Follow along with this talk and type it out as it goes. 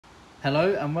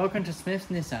Hello and welcome to Smith's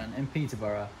Nissan in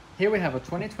Peterborough. Here we have a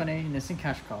 2020 Nissan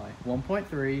Qashqai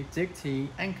 1.3 DIG-T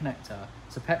N-Connecta.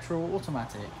 It's a petrol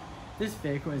automatic. This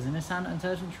vehicle is a Nissan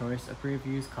Intelligent Choice approved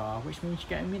used car, which means you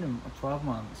get a minimum of 12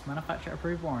 months manufacturer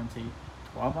approved warranty,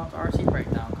 12 months RT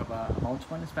breakdown cover, a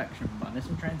multiple inspection by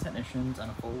Nissan trained technicians and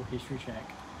a full history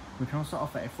check. We can also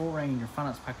offer a full range of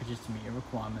finance packages to meet your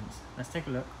requirements. Let's take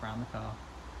a look around the car.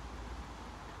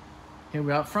 Here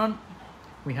we are up front.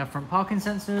 We have front parking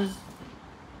sensors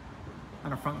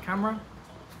and a front camera.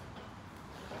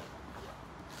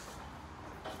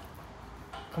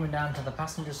 Coming down to the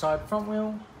passenger side front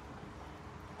wheel.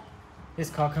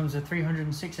 This car comes with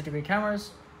 360-degree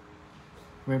cameras,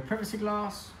 rear privacy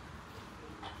glass.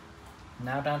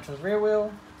 Now down to the rear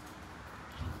wheel.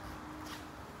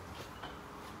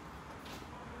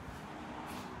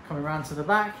 Coming around to the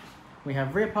back, we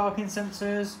have rear parking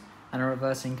sensors and a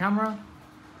reversing camera.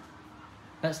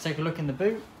 Let's take a look in the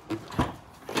boot.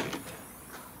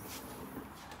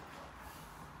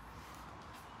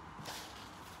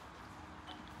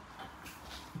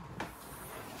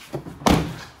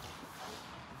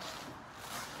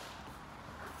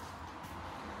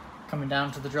 Coming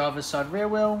down to the driver's side rear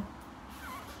wheel.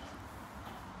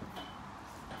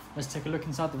 Let's take a look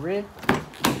inside the rear.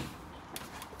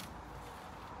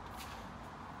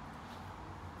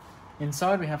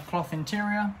 Inside we have cloth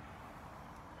interior.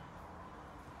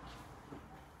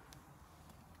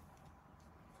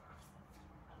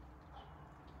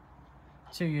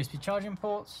 Two USB charging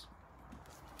ports.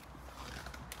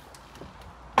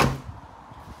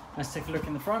 Let's take a look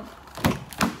in the front.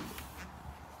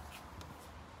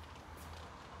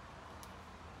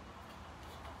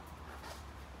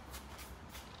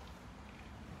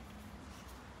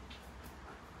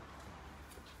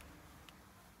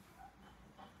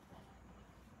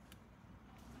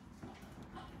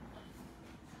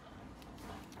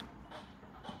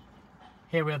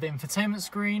 Here we have the infotainment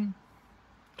screen,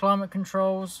 climate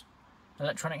controls,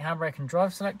 electronic handbrake and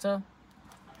drive selector.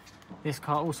 This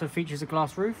car also features a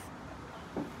glass roof,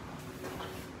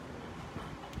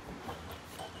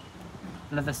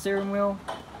 leather steering wheel,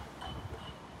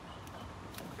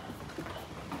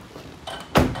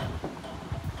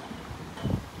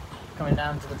 coming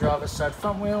down to the driver's side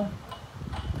front wheel,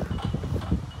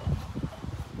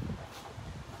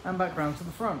 and back round to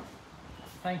the front.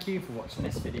 Thank you for watching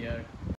this video.